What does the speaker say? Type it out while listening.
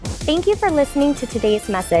Thank you for listening to today's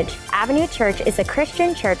message. Avenue Church is a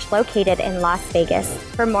Christian church located in Las Vegas.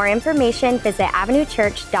 For more information, visit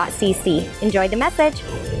avenuechurch.cc. Enjoy the message.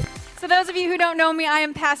 So those of you who don't know me, I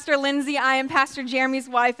am Pastor Lindsay. I am Pastor Jeremy's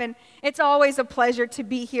wife, and it's always a pleasure to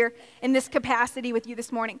be here in this capacity with you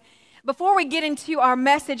this morning. Before we get into our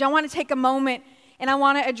message, I want to take a moment and I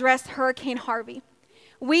want to address Hurricane Harvey.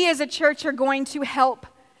 We as a church are going to help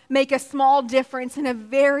make a small difference in a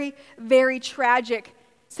very, very tragic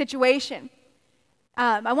situation.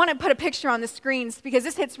 I want to put a picture on the screens because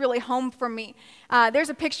this hits really home for me. There's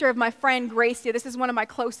a picture of my friend Gracia. This is one of my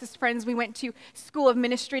closest friends. We went to School of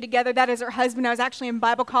Ministry together. That is her husband. I was actually in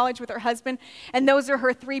Bible college with her husband, and those are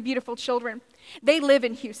her 3 beautiful children. They live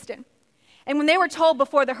in Houston. And when they were told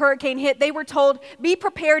before the hurricane hit, they were told, be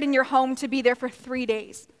prepared in your home to be there for 3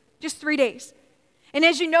 days. Just 3 days. And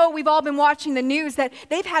as you know, we've all been watching the news that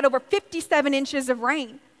they've had over 57 inches of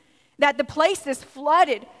rain, that the place is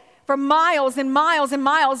flooded for miles and miles and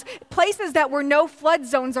miles. Places that were no flood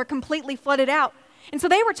zones are completely flooded out. And so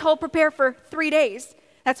they were told prepare for 3 days.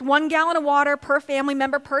 That's 1 gallon of water per family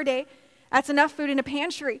member per day. That's enough food in a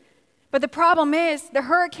pantry. But the problem is the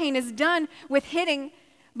hurricane is done with hitting,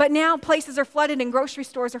 but now places are flooded and grocery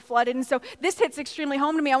stores are flooded. And so this hits extremely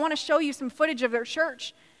home to me. I want to show you some footage of their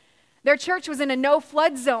church. Their church was in a no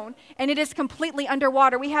flood zone, and it is completely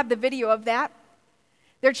underwater. We have the video of that.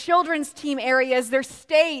 Their children's team areas, their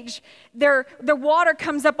stage, their water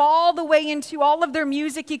comes up all the way into all of their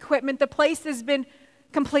music equipment. The place has been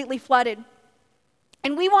completely flooded.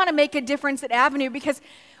 And we want to make a difference at Avenue because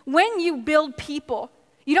when you build people,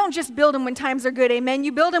 you don't just build them when times are good, amen?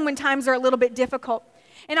 You build them when times are a little bit difficult.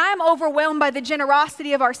 And I am overwhelmed by the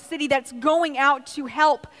generosity of our city that's going out to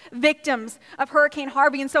help victims of Hurricane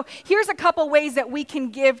Harvey. And so here's a couple ways that we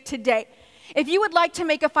can give today. If you would like to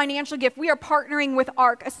make a financial gift, we are partnering with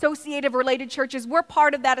ARC, Associated Related Churches. We're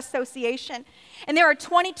part of that association. And there are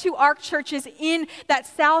 22 ARC churches in that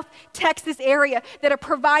South Texas area that are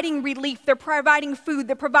providing relief. They're providing food.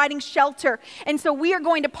 They're providing shelter. And so we are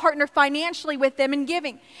going to partner financially with them in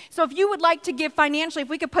giving. So if you would like to give financially, if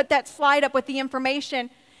we could put that slide up with the information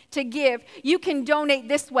to give, you can donate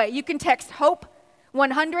this way. You can text HOPE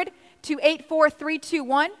 100 to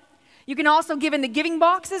 84321. You can also give in the giving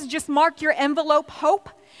boxes. Just mark your envelope HOPE.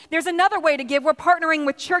 There's another way to give. We're partnering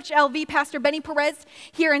with Church LV, Pastor Benny Perez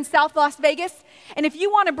here in South Las Vegas. And if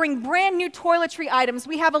you want to bring brand new toiletry items,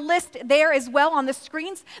 we have a list there as well on the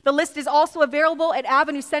screens. The list is also available at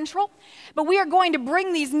Avenue Central. But we are going to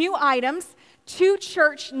bring these new items to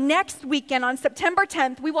church next weekend on September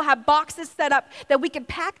 10th. We will have boxes set up that we can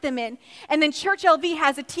pack them in. And then Church LV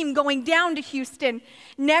has a team going down to Houston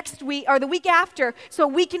next week or the week after so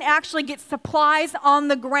we can actually get supplies on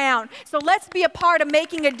the ground. So let's be a part of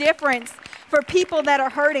making a difference for people that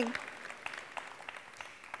are hurting.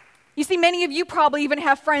 You see, many of you probably even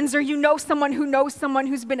have friends or you know someone who knows someone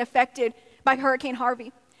who's been affected by Hurricane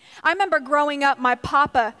Harvey. I remember growing up, my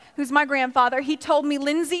papa, who's my grandfather, he told me,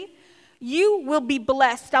 Lindsay, you will be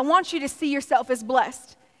blessed. I want you to see yourself as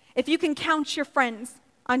blessed if you can count your friends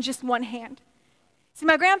on just one hand. See,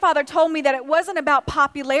 my grandfather told me that it wasn't about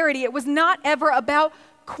popularity. It was not ever about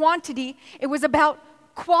quantity. It was about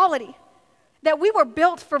quality. That we were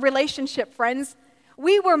built for relationship, friends.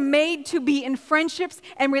 We were made to be in friendships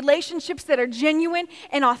and relationships that are genuine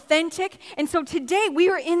and authentic. And so today we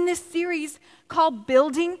are in this series called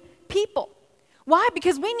Building People. Why?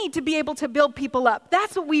 Because we need to be able to build people up.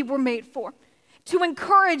 That's what we were made for. To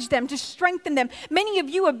encourage them, to strengthen them. Many of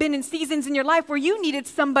you have been in seasons in your life where you needed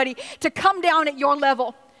somebody to come down at your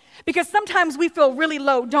level. Because sometimes we feel really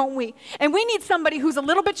low, don't we? And we need somebody who's a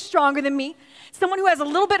little bit stronger than me, someone who has a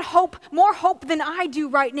little bit hope, more hope than I do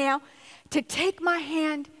right now, to take my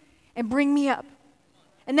hand and bring me up.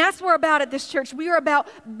 And that's what we're about at this church. We are about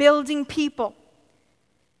building people.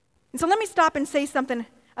 And so let me stop and say something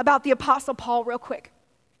about the Apostle Paul real quick.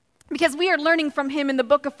 Because we are learning from him in the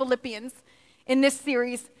book of Philippians in this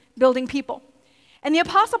series, Building People. And the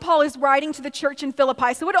Apostle Paul is writing to the church in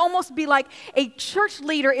Philippi. So it would almost be like a church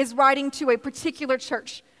leader is writing to a particular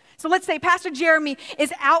church. So let's say Pastor Jeremy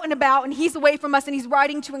is out and about and he's away from us and he's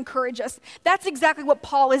writing to encourage us. That's exactly what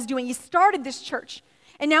Paul is doing. He started this church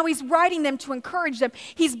and now he's writing them to encourage them.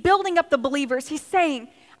 He's building up the believers. He's saying,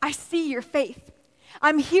 I see your faith.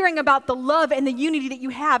 I'm hearing about the love and the unity that you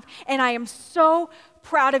have, and I am so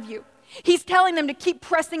proud of you. He's telling them to keep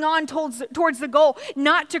pressing on towards the goal,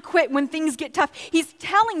 not to quit when things get tough. He's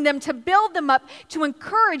telling them to build them up, to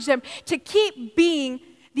encourage them, to keep being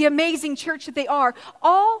the amazing church that they are,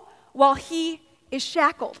 all while he is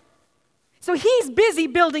shackled. So he's busy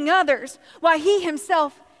building others while he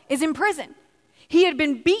himself is in prison. He had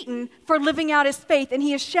been beaten for living out his faith, and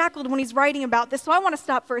he is shackled when he's writing about this. So I want to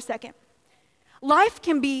stop for a second. Life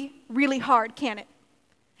can be really hard, can't it?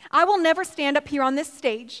 I will never stand up here on this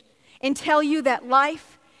stage and tell you that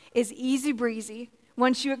life is easy breezy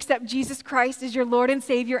once you accept Jesus Christ as your Lord and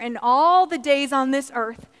Savior, and all the days on this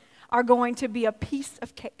earth are going to be a piece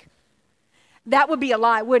of cake. That would be a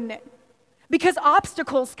lie, wouldn't it? Because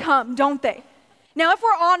obstacles come, don't they? Now, if we're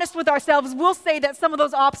honest with ourselves, we'll say that some of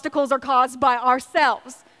those obstacles are caused by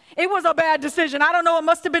ourselves. It was a bad decision. I don't know, it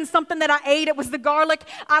must have been something that I ate. It was the garlic.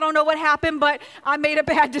 I don't know what happened, but I made a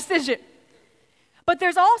bad decision. But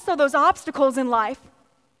there's also those obstacles in life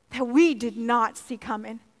that we did not see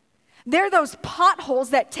coming. They're those potholes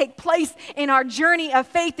that take place in our journey of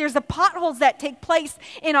faith. There's the potholes that take place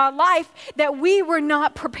in our life that we were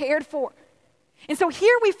not prepared for. And so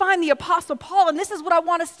here we find the Apostle Paul, and this is what I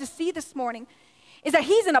want us to see this morning, is that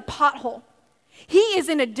he's in a pothole. He is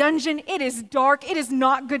in a dungeon. It is dark. It is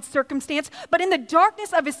not good circumstance. But in the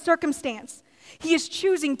darkness of his circumstance, he is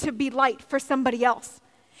choosing to be light for somebody else.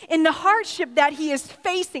 In the hardship that he is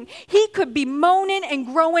facing, he could be moaning and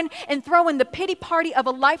groaning and throwing the pity party of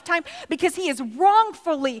a lifetime because he is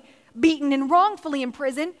wrongfully beaten and wrongfully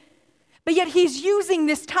imprisoned. But yet he's using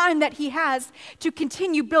this time that he has to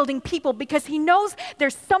continue building people because he knows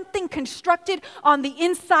there's something constructed on the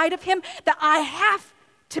inside of him that I have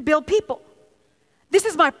to build people. This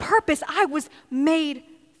is my purpose. I was made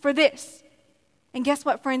for this. And guess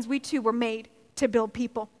what, friends? We too were made to build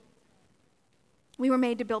people. We were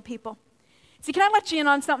made to build people. See, can I let you in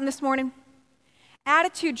on something this morning?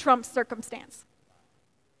 Attitude trumps circumstance.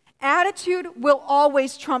 Attitude will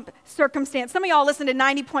always trump circumstance. Some of y'all listen to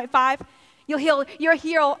 90.5. You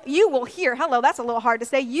will hear, hello, that's a little hard to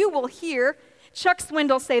say. You will hear Chuck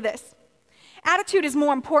Swindoll say this. Attitude is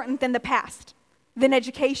more important than the past, than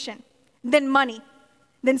education, than money,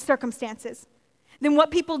 than circumstances, than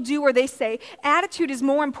what people do or they say. Attitude is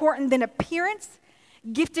more important than appearance,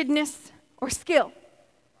 giftedness, or skill.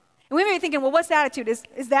 And we may be thinking, well, what's attitude? Is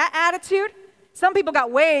that attitude? Some people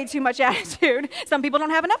got way too much attitude. Some people don't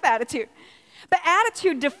have enough attitude. But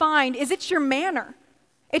attitude defined is it's your manner.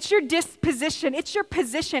 It's your disposition. It's your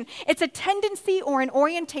position. It's a tendency or an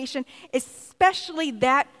orientation, especially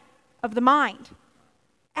that of the mind.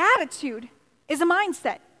 Attitude is a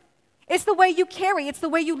mindset. It's the way you carry. It's the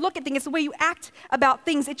way you look at things. It's the way you act about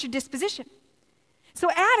things. It's your disposition. So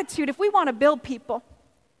attitude, if we want to build people,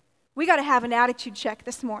 we got to have an attitude check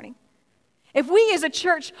this morning. If we as a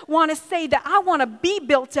church want to say that I want to be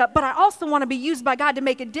built up, but I also want to be used by God to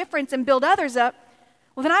make a difference and build others up,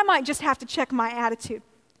 well, then I might just have to check my attitude.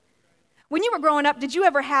 When you were growing up, did you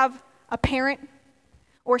ever have a parent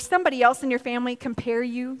or somebody else in your family compare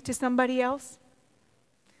you to somebody else?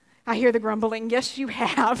 I hear the grumbling. Yes, you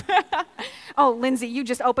have. Oh, Lindsay, you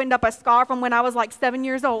just opened up a scar from when I was like 7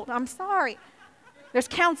 years old. I'm sorry. There's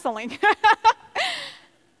counseling.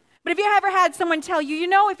 But have you ever had someone tell you,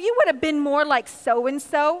 if you would have been more like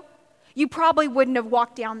so-and-so, you probably wouldn't have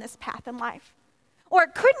walked down this path in life? Or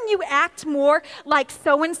couldn't you act more like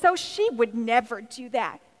so-and-so? She would never do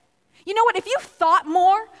that. You know what? If you thought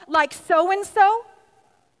more like so-and-so,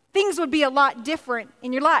 things would be a lot different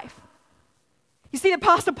in your life. You see, the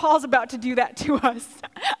Apostle Paul's about to do that to us.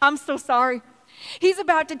 I'm so sorry. He's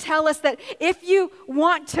about to tell us that if you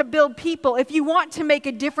want to build people, if you want to make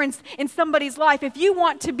a difference in somebody's life, if you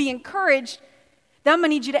want to be encouraged, then I'm going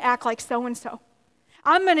to need you to act like so-and-so.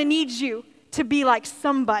 I'm going to need you to be like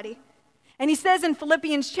somebody. And he says in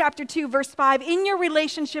Philippians chapter 2, verse 5, in your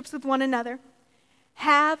relationships with one another,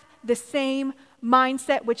 have the same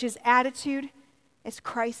mindset, which is attitude, as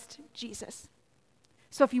Christ Jesus.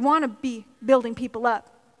 So if you want to be building people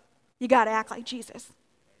up, you got to act like Jesus.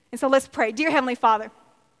 And so let's pray. Dear Heavenly Father,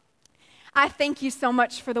 I thank you so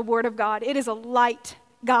much for the Word of God. It is a light,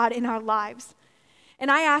 God, in our lives.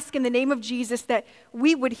 And I ask in the name of Jesus that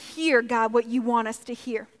we would hear, God, what you want us to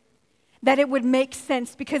hear. That it would make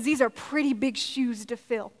sense because these are pretty big shoes to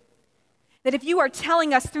fill. That if you are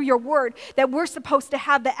telling us through your Word that we're supposed to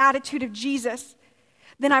have the attitude of Jesus,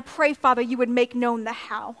 then I pray, Father, you would make known the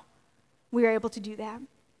how we are able to do that.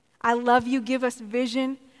 I love you. Give us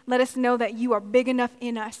vision. Let us know that you are big enough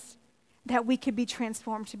in us that we could be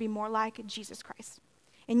transformed to be more like Jesus Christ.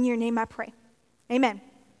 In your name I pray. Amen.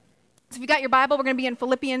 So if you got your Bible, we're going to be in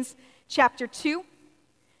Philippians chapter 2.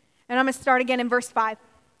 And I'm going to start again in verse 5.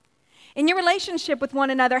 In your relationship with one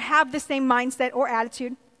another, have the same mindset or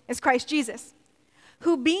attitude as Christ Jesus,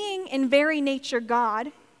 who being in very nature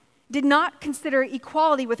God, did not consider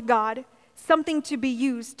equality with God something to be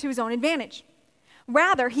used to his own advantage.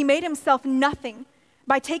 Rather, he made himself nothing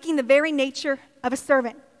by taking the very nature of a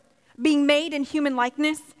servant, being made in human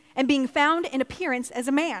likeness, and being found in appearance as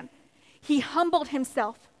a man, he humbled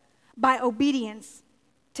himself by obedience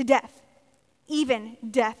to death, even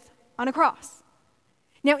death on a cross.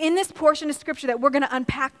 Now, in this portion of scripture that we're going to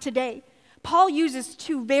unpack today, Paul uses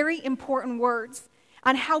two very important words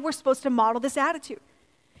on how we're supposed to model this attitude.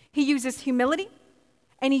 He uses humility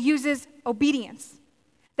and he uses obedience.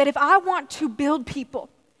 That if I want to build people,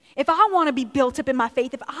 if I want to be built up in my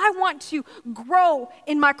faith, if I want to grow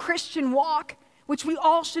in my Christian walk, which we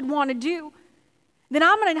all should want to do, then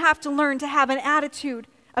I'm going to have to learn to have an attitude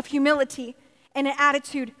of humility and an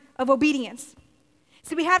attitude of obedience.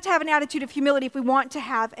 So we have to have an attitude of humility if we want to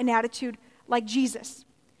have an attitude like Jesus.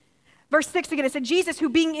 Verse 6 again, it said, Jesus, who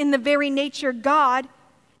being in the very nature God,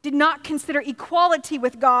 did not consider equality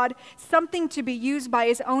with God something to be used by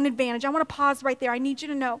his own advantage. I want to pause right there. I need you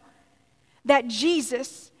to know that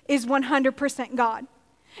Jesus is 100% God.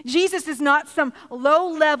 Jesus is not some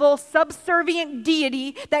low-level, subservient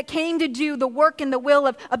deity that came to do the work and the will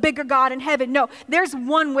of a bigger God in heaven. No, there's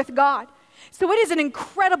one with God. So it is an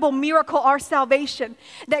incredible miracle, our salvation,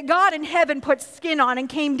 that God in heaven put skin on and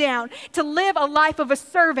came down to live a life of a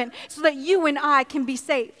servant so that you and I can be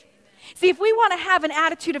saved. See, if we want to have an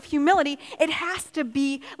attitude of humility, it has to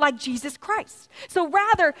be like Jesus Christ. So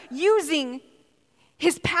rather using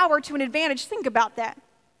his power to an advantage, think about that.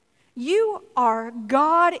 You are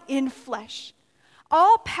God in flesh.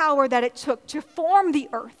 All power that it took to form the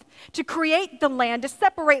earth, to create the land, to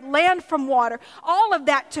separate land from water, all of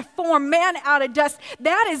that to form man out of dust,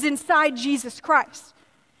 that is inside Jesus Christ.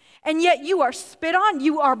 And yet you are spit on,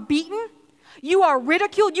 you are beaten, you are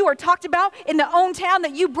ridiculed, you are talked about in the own town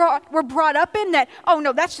that you were brought up in, that, oh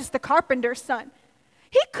no, that's just the carpenter's son.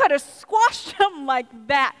 He could have squashed him like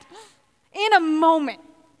that in a moment.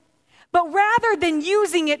 But rather than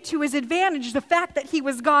using it to his advantage, the fact that he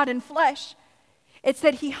was God in flesh, it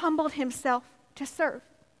said he humbled himself to serve.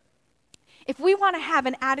 If we want to have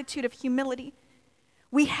an attitude of humility,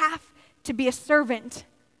 we have to be a servant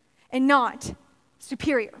and not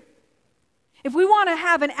superior. If we want to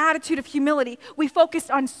have an attitude of humility, we focus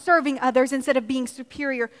on serving others instead of being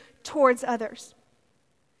superior towards others.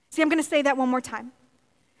 See, I'm going to say that one more time.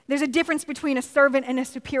 There's a difference between a servant and a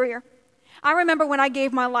superior. I remember when I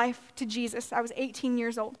gave my life to Jesus, I was 18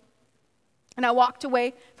 years old. And I walked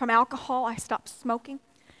away from alcohol. I stopped smoking.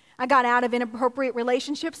 I got out of inappropriate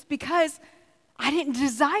relationships because I didn't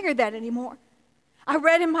desire that anymore. I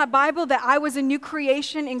read in my Bible that I was a new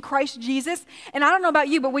creation in Christ Jesus. And I don't know about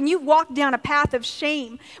you, but when you walk down a path of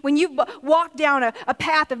shame, when you walk down a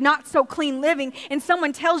path of not so clean living, and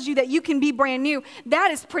someone tells you that you can be brand new,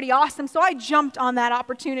 that is pretty awesome. So I jumped on that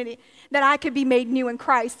opportunity that I could be made new in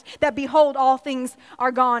Christ, that behold, all things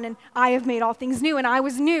are gone and I have made all things new, and I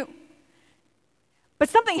was new. But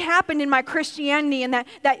something happened in my Christianity in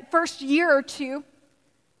that first year or two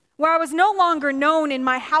where I was no longer known in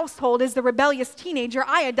my household as the rebellious teenager.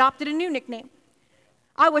 I adopted a new nickname.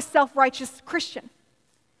 I was self-righteous Christian.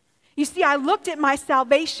 You see, I looked at my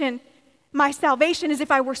salvation as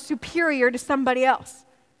if I were superior to somebody else.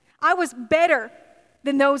 I was better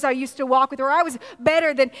than those I used to walk with, or I was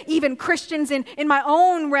better than even Christians in my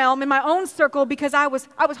own realm, in my own circle, because I was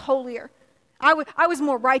holier. I was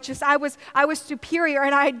more righteous. I was superior,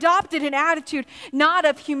 and I adopted an attitude not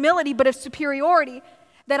of humility but of superiority,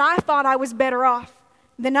 that I thought I was better off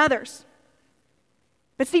than others.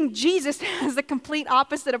 But see, Jesus has a complete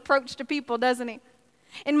opposite approach to people, doesn't he?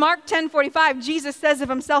 In Mark 10:45, Jesus says of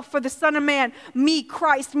himself, "For the Son of Man, me,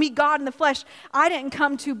 Christ, me, God in the flesh, I didn't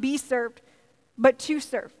come to be served, but to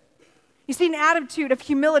serve." You see, an attitude of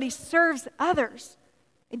humility serves others.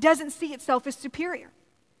 It doesn't see itself as superior.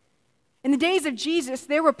 In the days of Jesus,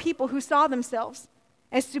 there were people who saw themselves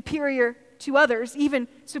as superior to others, even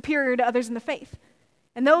superior to others in the faith.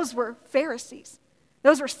 And those were Pharisees.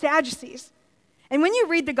 Those were Sadducees. And when you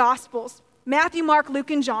read the Gospels, Matthew, Mark,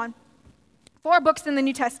 Luke, and John, 4 books in the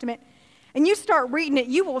New Testament, and you start reading it,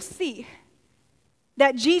 you will see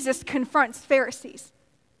that Jesus confronts Pharisees.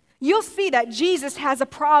 You'll see that Jesus has a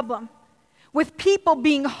problem with people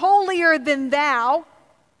being holier than thou,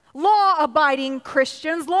 law-abiding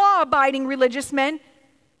Christians, law-abiding religious men,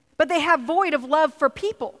 but they have void of love for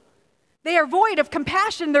people. They are void of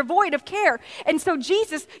compassion. They're void of care. And so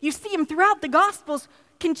Jesus, you see him throughout the Gospels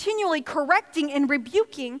continually correcting and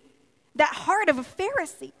rebuking that heart of a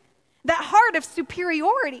Pharisee, that heart of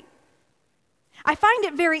superiority. I find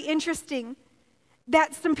it very interesting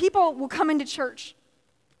that some people will come into church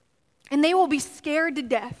and they will be scared to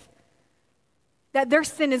death that their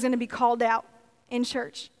sin is going to be called out in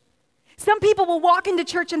church. Some people will walk into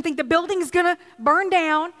church and think the building's going to burn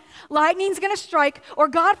down, lightning's going to strike, or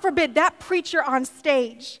God forbid, that preacher on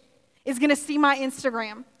stage is going to see my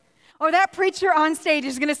Instagram. Or that preacher on stage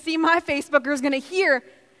is going to see my Facebook or is going to hear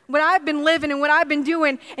what I've been living and what I've been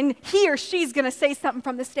doing, and he or she's going to say something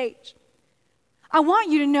from the stage. I want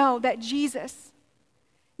you to know that Jesus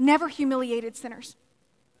never humiliated sinners.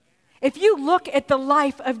 If you look at the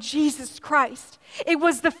life of Jesus Christ, it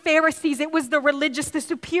was the Pharisees, it was the religious, the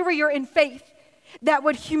superior in faith that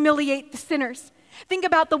would humiliate the sinners. Think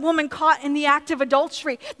about the woman caught in the act of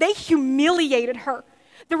adultery. They humiliated her.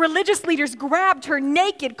 The religious leaders grabbed her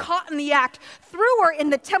naked, caught in the act, threw her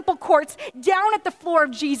in the temple courts, down at the floor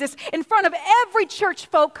of Jesus, in front of every church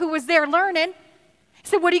folk who was there learning. He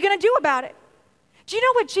said, what are you going to do about it? Do you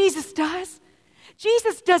know what Jesus does?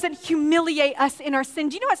 Jesus doesn't humiliate us in our sin.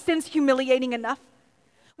 Do you know what sin's humiliating enough?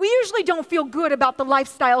 We usually don't feel good about the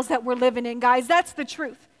lifestyles that we're living in, guys. That's the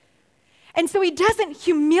truth. And so he doesn't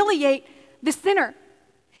humiliate the sinner.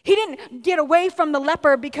 He didn't get away from the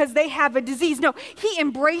leper because they have a disease. No, he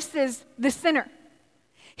embraces the sinner.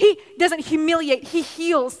 He doesn't humiliate. He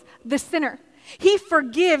heals the sinner. He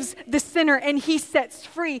forgives the sinner and he sets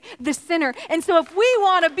free the sinner. And so if we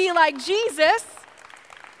want to be like Jesus,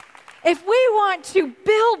 if we want to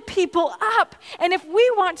build people up, and if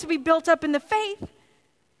we want to be built up in the faith,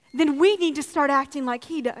 then we need to start acting like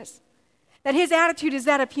he does. That his attitude is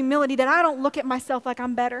that of humility, that I don't look at myself like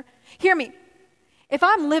I'm better. Hear me. If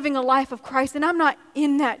I'm living a life of Christ and I'm not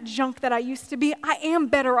in that junk that I used to be, I am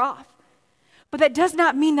better off. But that does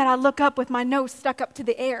not mean that I look up with my nose stuck up to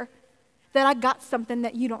the air, that I got something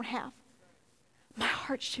that you don't have. My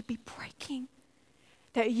heart should be breaking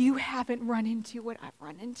that you haven't run into what I've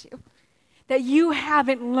run into, that you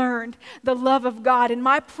haven't learned the love of God. And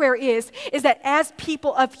my prayer is that as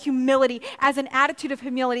people of humility, as an attitude of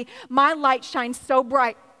humility, my light shines so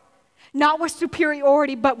bright, not with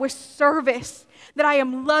superiority, but with service, that I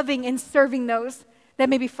am loving and serving those that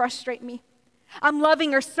maybe frustrate me. I'm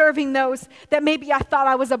loving or serving those that maybe I thought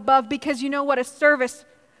I was above, because you know what? A service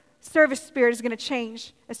spirit is going to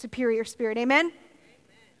change a superior spirit. Amen?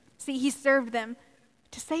 See, he served them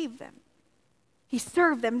to save them. He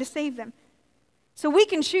served them to save them. So we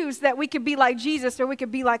can choose that we could be like Jesus or we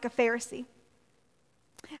could be like a Pharisee.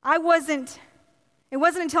 It wasn't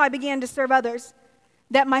until I began to serve others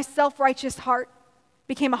that my self-righteous heart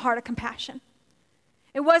became a heart of compassion.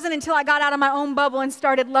 It wasn't until I got out of my own bubble and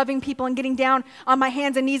started loving people and getting down on my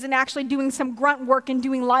hands and knees and actually doing some grunt work and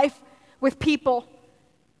doing life with people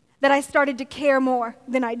that I started to care more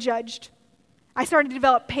than I judged. I started to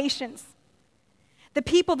develop patience. The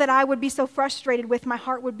people that I would be so frustrated with, my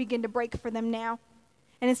heart would begin to break for them now.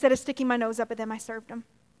 And instead of sticking my nose up at them, I served them.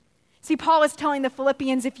 See, Paul is telling the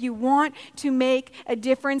Philippians, if you want to make a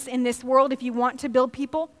difference in this world, if you want to build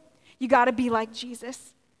people, you got to be like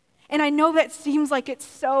Jesus. And I know that seems like it's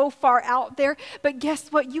so far out there, but guess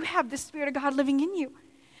what? You have the Spirit of God living in you.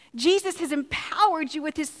 Jesus has empowered you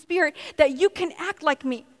with his Spirit that you can act like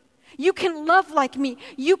me. You can love like me.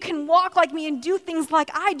 You can walk like me and do things like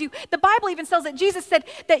I do. The Bible even says that Jesus said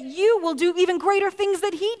that you will do even greater things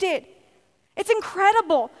that he did. It's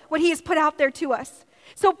incredible what he has put out there to us.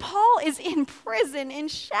 So Paul is in prison, in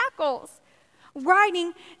shackles,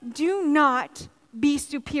 writing, do not be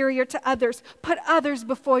superior to others. Put others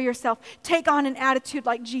before yourself. Take on an attitude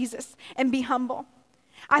like Jesus and be humble.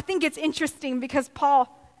 I think it's interesting because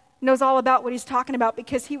Paul knows all about what he's talking about,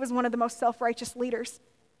 because he was one of the most self-righteous leaders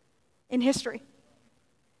in history.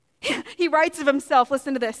 He writes of himself,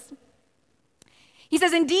 listen to this. He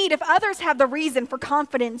says, indeed, if others have the reason for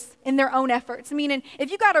confidence in their own efforts, meaning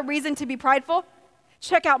if you got a reason to be prideful,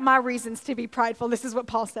 check out my reasons to be prideful. This is what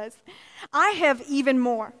Paul says. I have even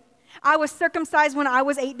more. I was circumcised when I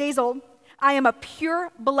was 8 days old. I am a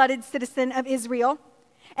pure-blooded citizen of Israel,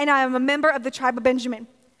 and I am a member of the tribe of Benjamin,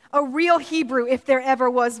 a real Hebrew if there ever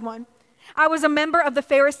was one. I was a member of the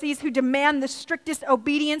Pharisees who demand the strictest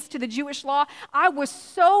obedience to the Jewish law. I was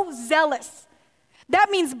so zealous. That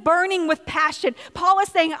means burning with passion. Paul is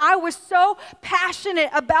saying, I was so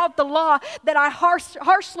passionate about the law that I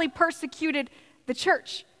harshly persecuted the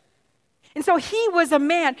church. And so he was a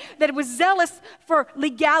man that was zealous for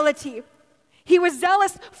legality. He was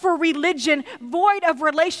zealous for religion, void of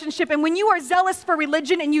relationship. And when you are zealous for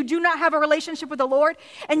religion and you do not have a relationship with the Lord,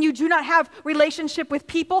 and you do not have relationship with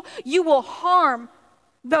people, you will harm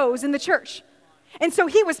those in the church. And so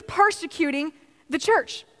he was persecuting the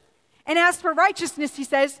church. And as for righteousness, he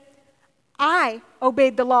says, I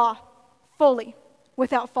obeyed the law fully,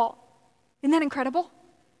 without fault. Isn't that incredible?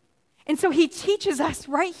 And so he teaches us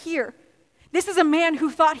right here. This is a man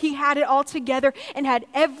who thought he had it all together and had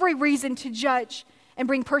every reason to judge and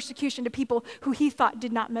bring persecution to people who he thought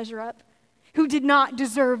did not measure up, who did not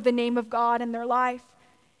deserve the name of God in their life.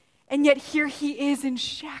 And yet here he is in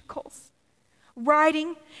shackles,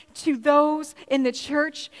 writing to those in the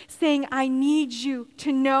church saying, I need you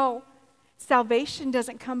to know salvation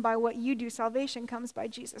doesn't come by what you do. Salvation comes by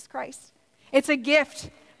Jesus Christ. It's a gift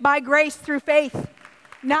by grace through faith,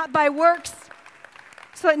 not by works,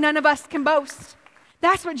 so that none of us can boast.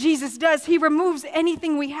 That's what Jesus does. He removes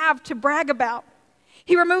anything we have to brag about.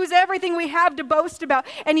 He removes everything we have to boast about,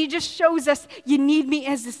 and he just shows us, you need me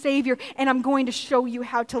as the Savior, and I'm going to show you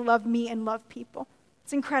how to love me and love people.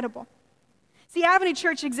 It's incredible. See, Avenue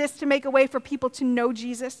Church exists to make a way for people to know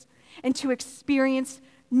Jesus and to experience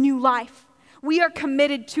new life. We are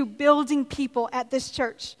committed to building people at this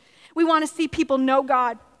church. We want to see people know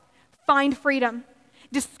God, find freedom,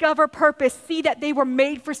 discover purpose, see that they were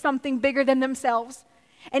made for something bigger than themselves,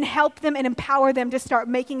 and help them and empower them to start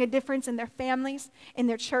making a difference in their families, in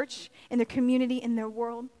their church, in their community, in their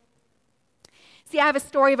world. See, I have a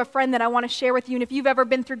story of a friend that I want to share with you, and if you've ever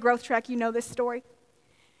been through Growth Track, you know this story.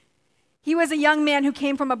 He was a young man who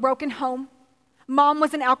came from a broken home. Mom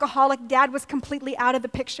was an alcoholic. Dad was completely out of the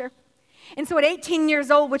picture. And so at 18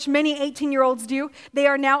 years old, which many 18-year-olds do, they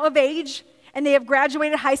are now of age, and they have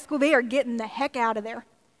graduated high school. They are getting the heck out of there.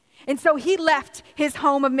 And so he left his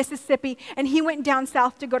home of Mississippi, and he went down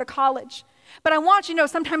south to go to college. But I want you to know,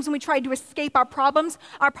 sometimes when we try to escape our problems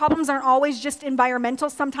aren't always just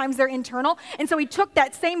environmental. Sometimes they're internal. And so he took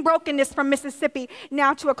that same brokenness from Mississippi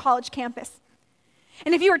now to a college campus.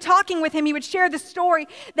 And if you were talking with him, he would share the story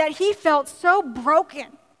that he felt so broken,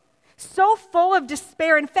 so full of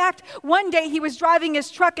despair. In fact, one day he was driving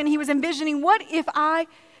his truck, and he was envisioning, what if I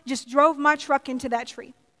just drove my truck into that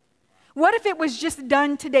tree? What if it was just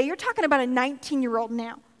done today? You're talking about a 19-year-old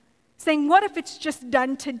now, saying, what if it's just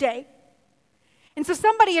done today? And so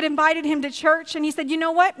somebody had invited him to church, and he said, you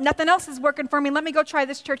know what? Nothing else is working for me. Let me go try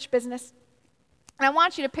this church business. And I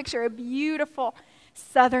want you to picture a beautiful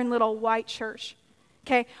southern little white church.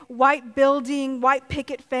 Okay, white building, white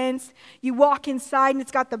picket fence. You walk inside, and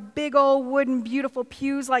it's got the big old wooden, beautiful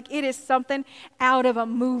pews. Like it is something out of a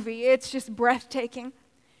movie. It's just breathtaking.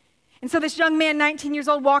 And so this young man, 19 years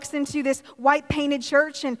old, walks into this white painted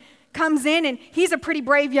church and comes in, and he's a pretty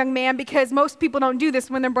brave young man because most people don't do this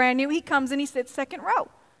when they're brand new. He comes and he sits second row.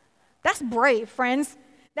 That's brave, friends.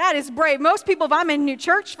 That is brave. Most people, if I'm in new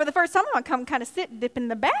church for the first time, I'm going to come kind of sit, dip in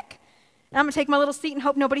the back, and I'm going to take my little seat and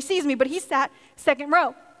hope nobody sees me. But he sat second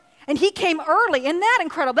row. And he came early. Isn't that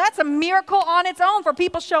incredible? That's a miracle on its own for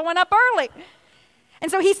people showing up early. And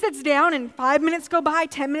so he sits down, and 5 minutes go by,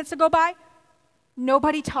 10 minutes go by.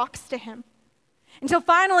 Nobody talks to him. Until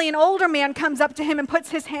finally an older man comes up to him and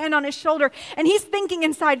puts his hand on his shoulder, and he's thinking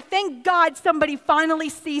inside, thank God somebody finally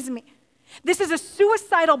sees me. This is a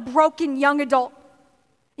suicidal, broken young adult.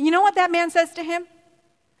 And you know what that man says to him?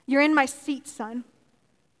 You're in my seat, son.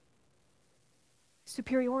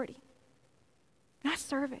 Superiority. Not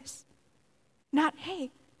service. Not,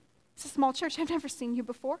 hey, it's a small church. I've never seen you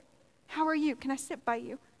before. How are you? Can I sit by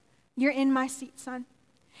you? You're in my seat, son.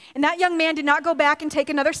 And that young man did not go back and take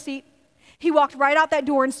another seat. He walked right out that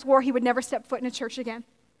door and swore he would never step foot in a church again.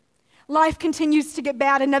 Life continues to get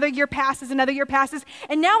bad. Another year passes,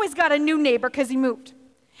 and now he's got a new neighbor because he moved.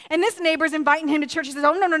 And this neighbor's inviting him to church. He says,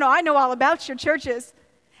 oh, no, I know all about your churches.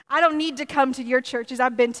 I don't need to come to your churches.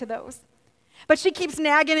 I've been to those. But she keeps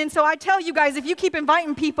nagging, and so I tell you guys, if you keep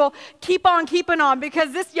inviting people, keep on keeping on,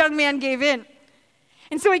 because this young man gave in.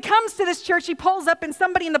 And so he comes to this church, he pulls up, and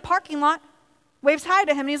somebody in the parking lot waves hi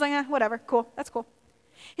to him, and he's like, whatever, cool, that's cool.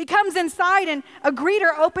 He comes inside, and a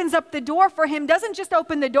greeter opens up the door for him, doesn't just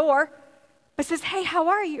open the door, but says, hey, how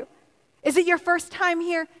are you? Is it your first time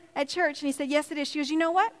here at church? And he said, yes, it is. She goes, you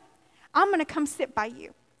know what? I'm going to come sit by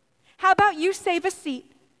you. How about you save a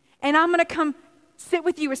seat, and I'm going to come sit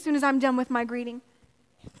with you as soon as I'm done with my greeting.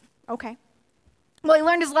 Okay. Well, he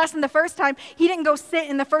learned his lesson the first time. He didn't go sit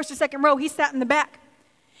in the first or second row. He sat in the back.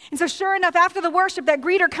 And so sure enough, after the worship, that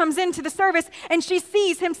greeter comes into the service, and she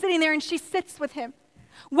sees him sitting there, and she sits with him.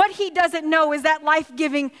 What he doesn't know is that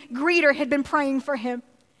life-giving greeter had been praying for him.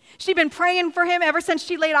 She'd been praying for him ever since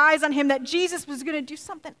she laid eyes on him that Jesus was going to do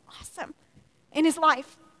something awesome in his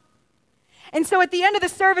life. And so at the end of the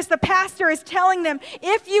service, the pastor is telling them,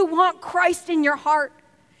 if you want Christ in your heart,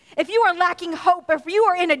 if you are lacking hope, if you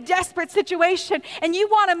are in a desperate situation and you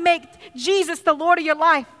want to make Jesus the Lord of your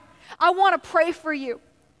life, I want to pray for you.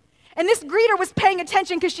 And this greeter was paying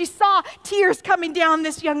attention because she saw tears coming down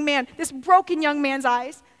this young man, this broken young man's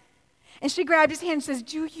eyes. And she grabbed his hand and says,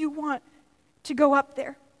 do you want to go up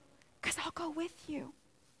there? Because I'll go with you.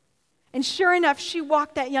 And sure enough, she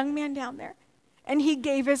walked that young man down there, and he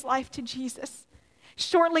gave his life to Jesus.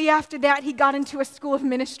 Shortly after that, he got into a school of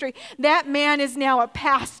ministry. That man is now a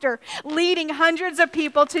pastor, leading hundreds of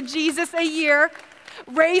people to Jesus a year.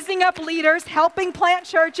 raising up leaders, helping plant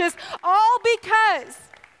churches, all because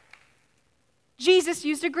Jesus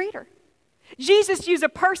used a greeter. Jesus used a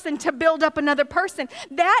person to build up another person.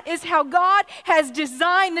 That is how God has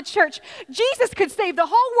designed the church. Jesus could save the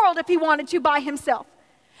whole world if he wanted to by himself.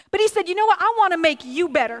 But he said, you know what? I want to make you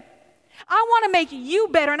better. I want to make you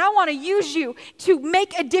better, and I want to use you to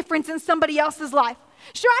make a difference in somebody else's life.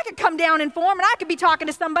 Sure, I could come down in form, and I could be talking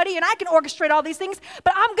to somebody, and I can orchestrate all these things,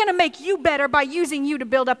 but I'm going to make you better by using you to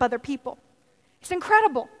build up other people. It's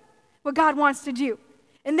incredible what God wants to do.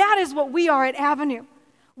 And that is what we are at Avenue.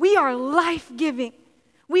 We are life-giving.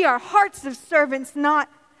 We are hearts of servants, not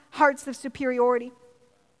hearts of superiority.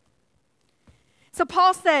 So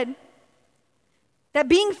Paul said that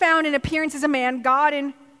being found in appearance as a man, God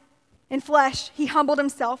in flesh, he humbled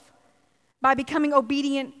himself by becoming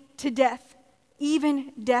obedient to death,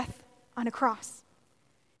 even death on a cross.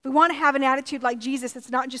 If we want to have an attitude like Jesus, it's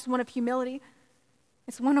not just one of humility,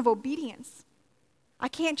 it's one of obedience. I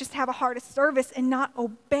can't just have a heart of service and not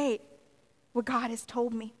obey what God has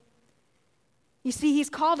told me. You see, he's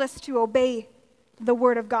called us to obey the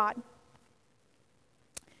word of God.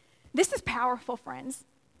 This is powerful, friends.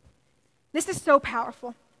 This is so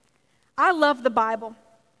powerful. I love the Bible.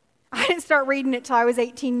 I didn't start reading it till I was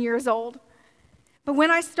 18 years old. But when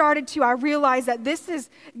I started to, I realized that this is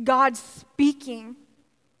God speaking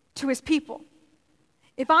to his people.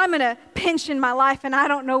 If I'm in a pinch in my life and I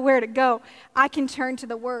don't know where to go, I can turn to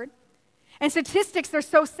the word. And statistics are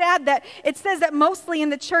so sad that it says that mostly in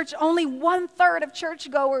the church, only 1/3 of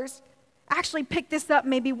churchgoers actually pick this up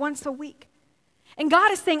maybe once a week. And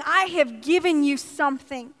God is saying, I have given you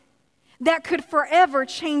something that could forever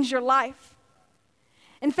change your life.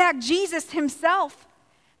 In fact, Jesus himself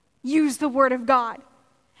used the word of God.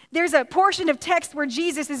 There's a portion of text where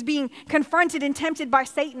Jesus is being confronted and tempted by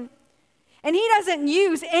Satan. And he doesn't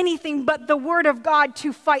use anything but the word of God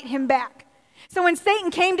to fight him back. So when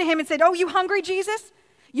Satan came to him and said, oh, you hungry, Jesus?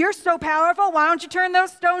 You're so powerful. Why don't you turn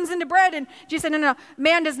those stones into bread? And Jesus said, no,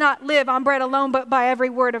 man does not live on bread alone, but by every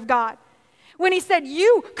word of God. When he said,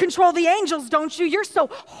 you control the angels, don't you? You're so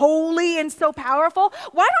holy and so powerful.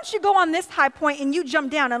 Why don't you go on this high point and you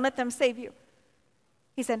jump down and let them save you?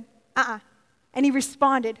 He said, And he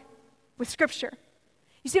responded with scripture.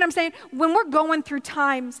 You see what I'm saying? When we're going through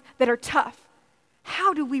times that are tough,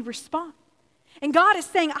 how do we respond? And God is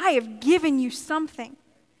saying, I have given you something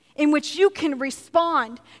in which you can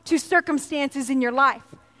respond to circumstances in your life.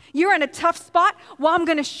 You're in a tough spot? Well, I'm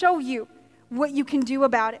going to show you what you can do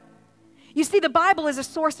about it. You see, the Bible is a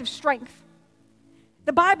source of strength.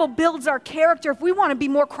 The Bible builds our character. If we want to be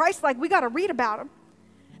more Christ-like, we got to read about him.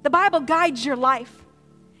 The Bible guides your life.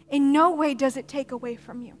 In no way does it take away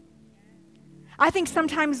from you. I think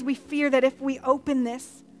sometimes we fear that if we open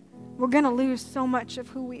this, we're going to lose so much of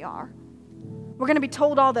who we are. We're going to be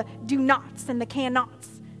told all the do nots and the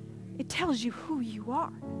cannots. It tells you who you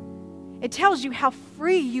are. It tells you how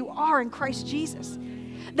free you are in Christ Jesus.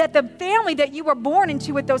 That the family that you were born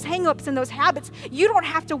into with those hang-ups and those habits, you don't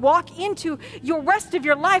have to walk into your rest of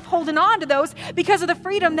your life holding on to those because of the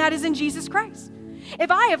freedom that is in Jesus Christ. If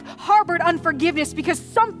I have harbored unforgiveness because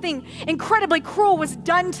something incredibly cruel was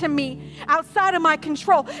done to me outside of my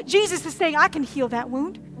control, Jesus is saying, I can heal that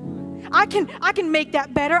wound. I can make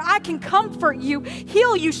that better. I can comfort you,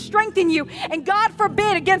 heal you, strengthen you, and God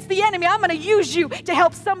forbid against the enemy, I'm going to use you to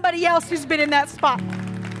help somebody else who's been in that spot.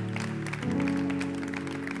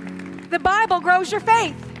 The Bible grows your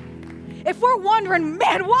faith. If we're wondering,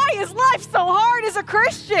 man, why is life so hard as a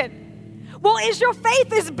Christian? Well, is your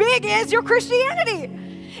faith as big as your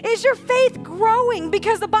Christianity? Is your faith growing?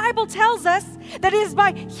 Because the Bible tells us that it is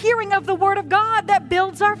by hearing of the Word of God that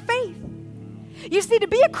builds our faith. You see, to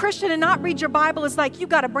be a Christian and not read your Bible is like you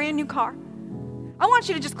got a brand new car. I want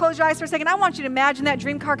you to just close your eyes for a second. I want you to imagine that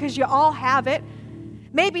dream car because you all have it.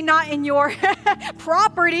 Maybe not in your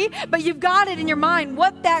property, but you've got it in your mind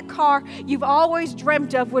what that car you've always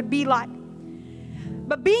dreamt of would be like.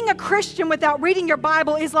 But being a Christian without reading your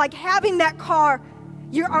Bible is like having that car.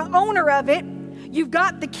 You're an owner of it. You've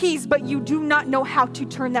got the keys, but you do not know how to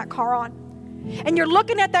turn that car on. And you're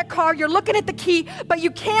looking at that car, you're looking at the key, but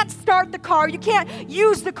you can't start the car. You can't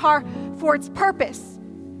use the car for its purpose.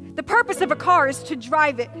 The purpose of a car is to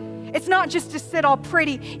drive it. It's not just to sit all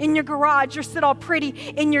pretty in your garage or sit all pretty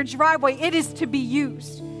in your driveway. It is to be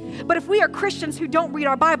used. But if we are Christians who don't read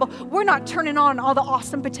our Bible, we're not turning on all the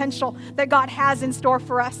awesome potential that God has in store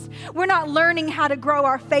for us. We're not learning how to grow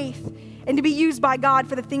our faith and to be used by God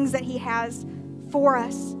for the things that He has for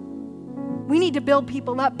us. We need to build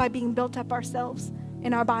people up by being built up ourselves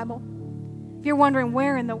in our Bible. If you're wondering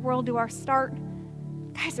where in the world do I start,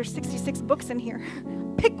 guys, there's 66 books in here.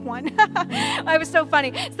 Pick one. It was so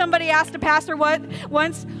funny. Somebody asked a pastor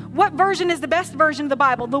once, what version is the best version of the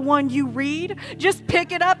Bible? The one you read? Just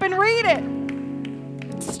pick it up and read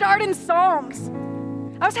it. Start in Psalms.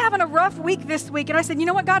 I was having a rough week this week, and I said, you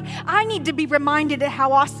know what, God? I need to be reminded of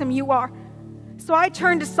how awesome you are. So I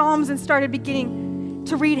turned to Psalms and started beginning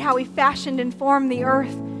to read how he fashioned and formed the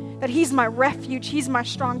earth, that he's my refuge, he's my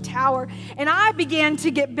strong tower. And I began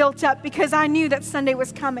to get built up because I knew that Sunday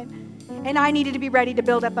was coming, and I needed to be ready to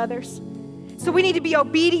build up others. So we need to be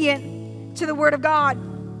obedient to the Word of God.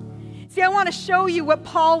 See, I want to show you what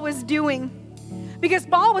Paul was doing, because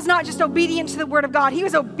Paul was not just obedient to the Word of God, he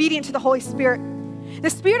was obedient to the Holy Spirit. The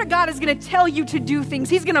Spirit of God is going to tell you to do things.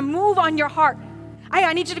 He's going to move on your heart.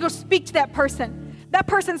 I need you to go speak to that person. That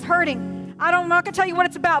person's hurting. I'm not going to tell you what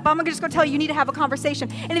it's about, but I'm just going to tell you need to have a conversation.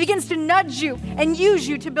 And he begins to nudge you and use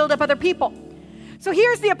you to build up other people. So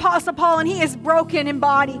here's the Apostle Paul, and he is broken in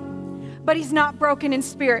body, but he's not broken in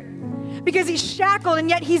spirit, because he's shackled, and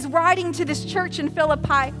yet he's writing to this church in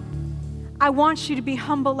Philippi, I want you to be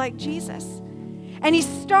humble like Jesus. And he's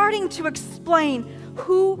starting to explain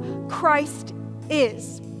who Christ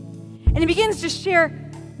is. And he begins to share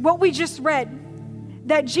what we just read,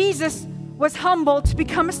 that Jesus was humble to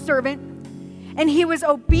become a servant, and he was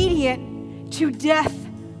obedient to death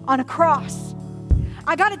on a cross.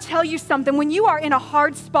 I got to tell you something. When you are in a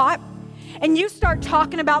hard spot and you start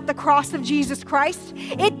talking about the cross of Jesus Christ,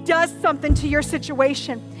 it does something to your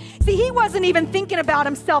situation. See, he wasn't even thinking about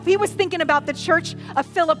himself. He was thinking about the church of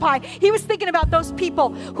Philippi. He was thinking about those people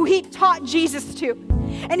who he taught Jesus to.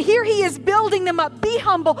 And here he is building them up. Be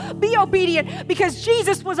humble, be obedient, because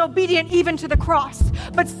Jesus was obedient even to the cross.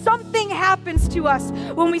 But something happens to us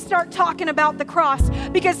when we start talking about the cross,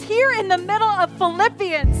 because here in the middle of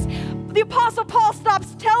Philippians, the Apostle Paul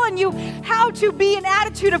stops telling you how to be an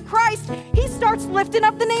attitude of Christ. He starts lifting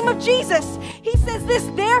up the name of Jesus. He says this,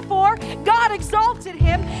 therefore, God exalted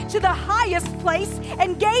him to the highest place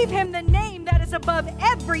and gave him the name that is above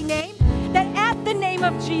every name, that at the name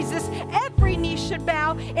of Jesus, every knee should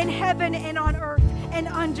bow in heaven and on earth and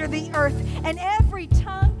under the earth, and every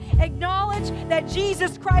tongue acknowledge that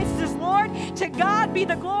Jesus Christ is Lord. To God be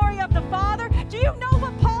the glory of the Father. Do you know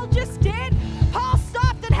what Paul just did? Paul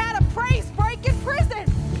stopped and had a praise break in prison.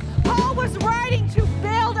 Paul was writing to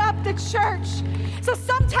build up the church. So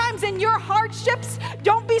sometimes in your hardships,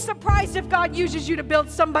 don't be surprised if God uses you to build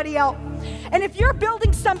somebody up. And if you're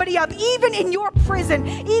building somebody up, even in your prison,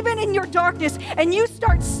 even in your darkness, and you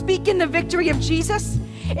start speaking the victory of Jesus,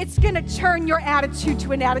 it's going to turn your attitude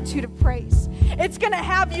to an attitude of praise. It's going to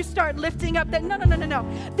have you start lifting up that,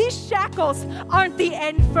 no. These shackles aren't the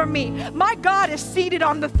end for me. My God is seated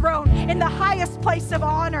on the throne in the highest place of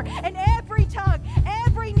honor. And every tongue,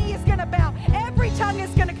 every knee is going to bow. Every tongue is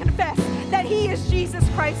going to confess that he is Jesus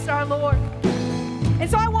Christ our Lord. And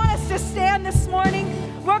so I want us to stand this morning.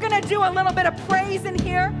 We're going to do a little bit of praise in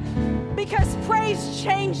here, because praise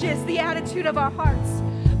changes the attitude of our hearts.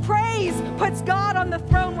 Praise puts God on the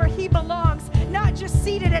throne where he belongs, not just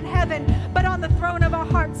seated in heaven, but on the throne of our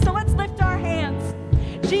hearts. So let's lift our hands.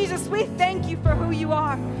 Jesus, we thank you for who you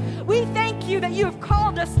are. We thank you that you have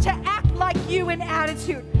called us to act like you in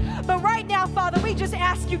attitude. But right now, Father, we just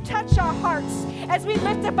ask you, touch our hearts as we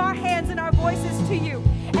lift up our hands and our voices to you.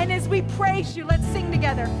 And as we praise you, let's sing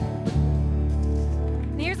together.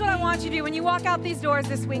 And here's what I want you to do. When you walk out these doors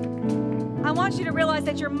this week, I want you to realize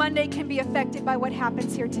that your Monday can be affected by what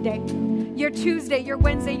happens here today. Your Tuesday, your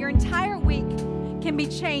Wednesday, your entire week can be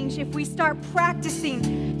changed if we start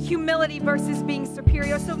practicing humility versus being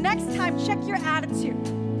superior. So next time, check your attitude.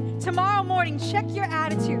 Tomorrow morning, check your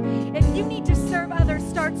attitude. If you need to serve others,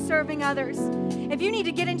 start serving others. If you need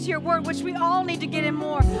to get into your word, which we all need to get in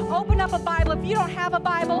more, open up a Bible. If you don't have a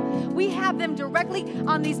Bible, we have them directly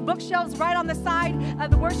on these bookshelves right on the side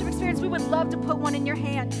of the worship experience. We would love to put one in your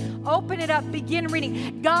hand. Open it up, begin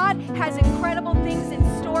reading. God has incredible things in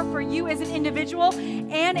store for you as an individual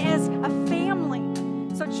and as a family.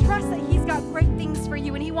 So trust that he's got great things for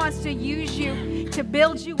you, and he wants to use you to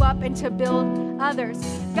build you up and to build others.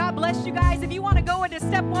 God bless you guys. If you want to go into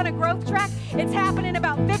step 1 of Growth Track, it's happening in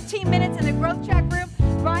about 15 minutes in the Growth Track room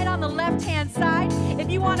right on the left-hand side.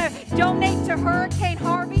 If you want to donate to Hurricane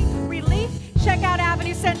Harvey relief, check out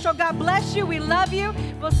Avenue Central. God bless you. We love you.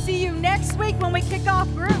 We'll see you next week when we kick off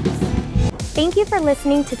groups. Thank you for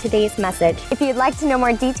listening to today's message. If you'd like to know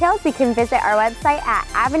more details, you can visit our website at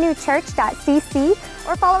avenuechurch.cc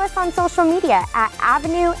or follow us on social media at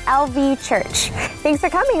Avenue LV Church. Thanks for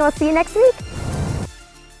coming. We'll see you next week.